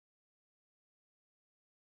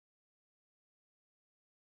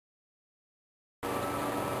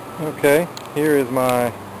Okay, here is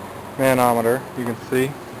my manometer. You can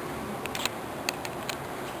see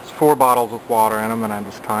it's 4 bottles with water in them, and I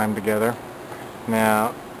just tie them together.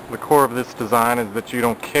 Now, the core of this design is that you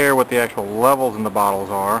don't care what the actual levels in the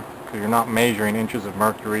bottles are, because you're not measuring inches of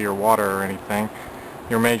mercury or water or anything.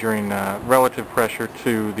 You're measuring relative pressure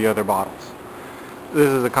to the other bottles. This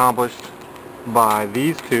is accomplished by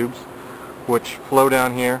these tubes, which flow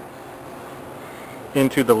down here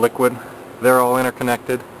into the liquid. They're all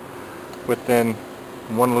interconnected within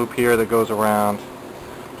one loop here that goes around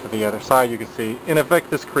to the other side. You can see, in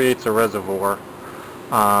effect, this creates a reservoir.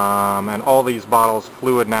 And all these bottles,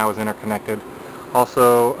 fluid now is interconnected.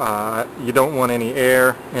 Also, you don't want any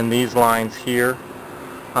air in these lines here,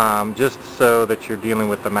 just so that you're dealing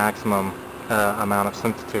with the maximum amount of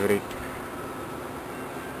sensitivity.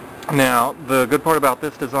 Now, the good part about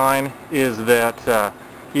this design is that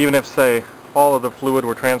even if, say, all of the fluid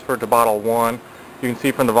were transferred to bottle 1, you can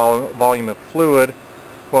see from the volume of fluid,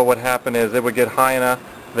 what would happen is it would get high enough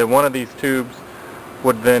that one of these tubes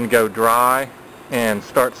would then go dry and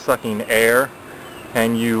start sucking air,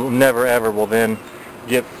 and you never ever will then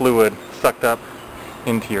get fluid sucked up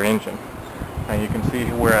into your engine. Now you can see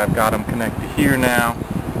where I've got them connected here now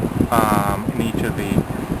in each of the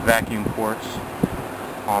vacuum ports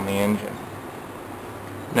on the engine.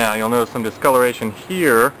 Now you'll notice some discoloration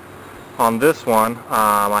here on this one.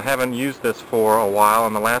 I haven't used this for a while,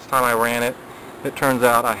 and the last time I ran it, it turns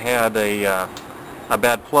out I had a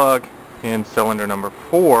bad plug in cylinder number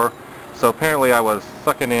 4. So apparently I was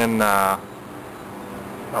sucking in a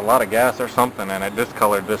lot of gas or something, and it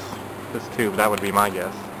discolored this tube. That would be my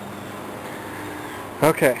guess.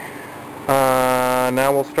 Okay,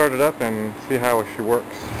 now we'll start it up and see how she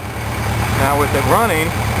works. Now with it running,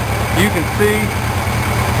 you can see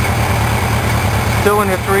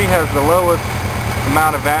cylinder 3 has the lowest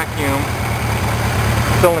amount of vacuum.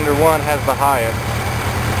 Cylinder 1 has the highest.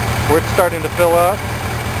 We're starting to fill up.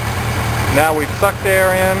 Now we've sucked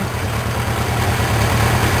air in.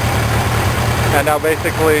 And now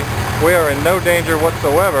basically we are in no danger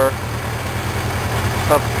whatsoever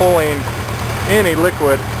of pulling any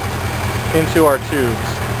liquid into our tubes.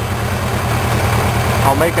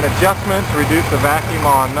 I'll make an adjustment to reduce the vacuum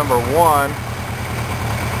on number 1,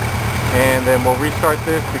 and then we'll restart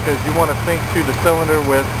this because you want to sync to the cylinder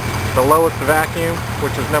with the lowest vacuum,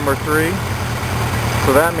 which is number 3.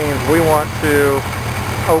 So that means we want to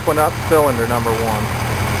open up cylinder number 1.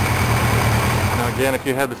 Now again, if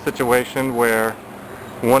you had the situation where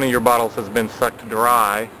one of your bottles has been sucked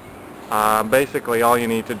dry, basically all you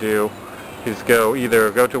need to do is either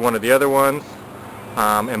go to one of the other ones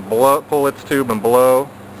and pull its tube and blow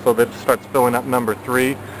so that it starts filling up number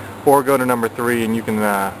 3, or go to number 3 and you can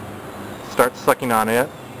start sucking on it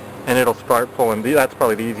and it'll start pulling. That's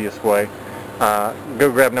probably the easiest way.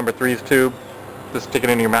 Go grab number 3's tube, just stick it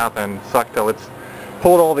in your mouth and suck till it's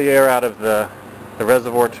pulled all the air out of the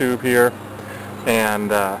reservoir tube here,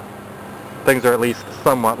 and things are at least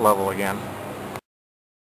somewhat level again.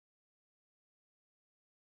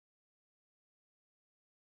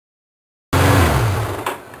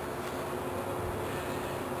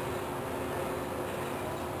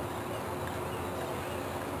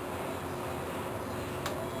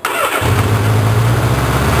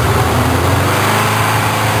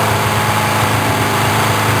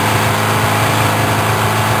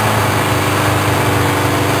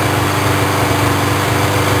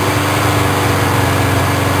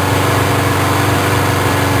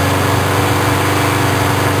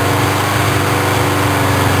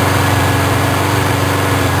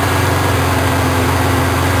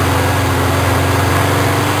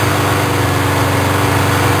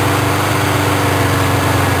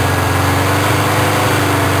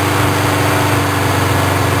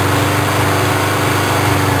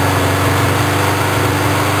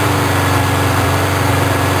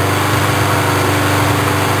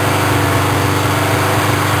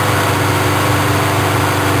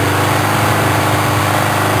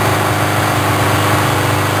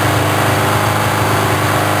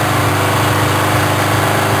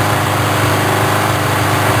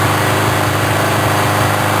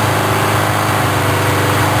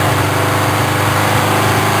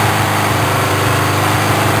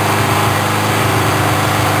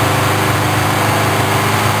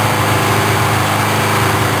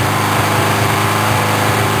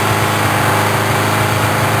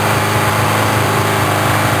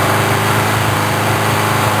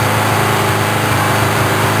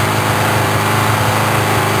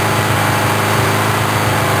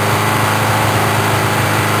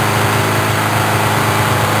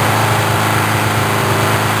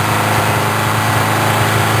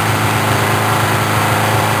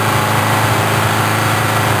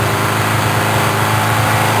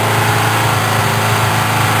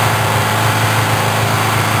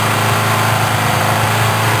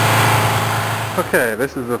 Okay,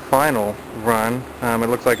 this is the final run. It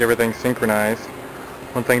looks like everything's synchronized.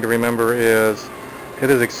 One thing to remember is it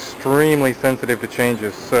is extremely sensitive to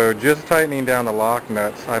changes, so just tightening down the lock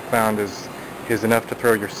nuts I found is enough to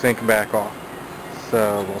throw your sync back off.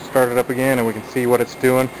 So we'll start it up again and we can see what it's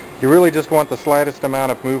doing. You really just want the slightest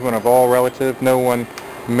amount of movement of all relative, no one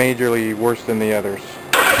majorly worse than the others.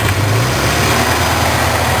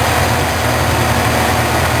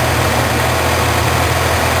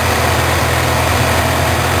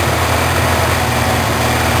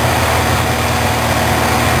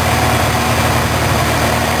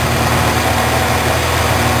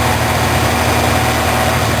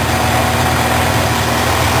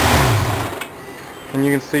 And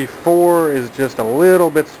you can see 4 is just a little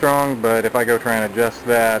bit strong, but if I go try and adjust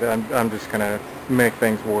that, I'm just going to make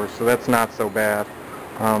things worse. So that's not so bad.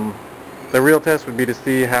 The real test would be to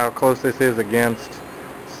see how close this is against,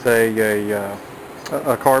 say, a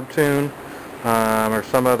carb tune or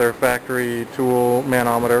some other factory tool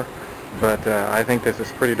manometer. But I think this is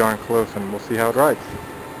pretty darn close, and we'll see how it writes.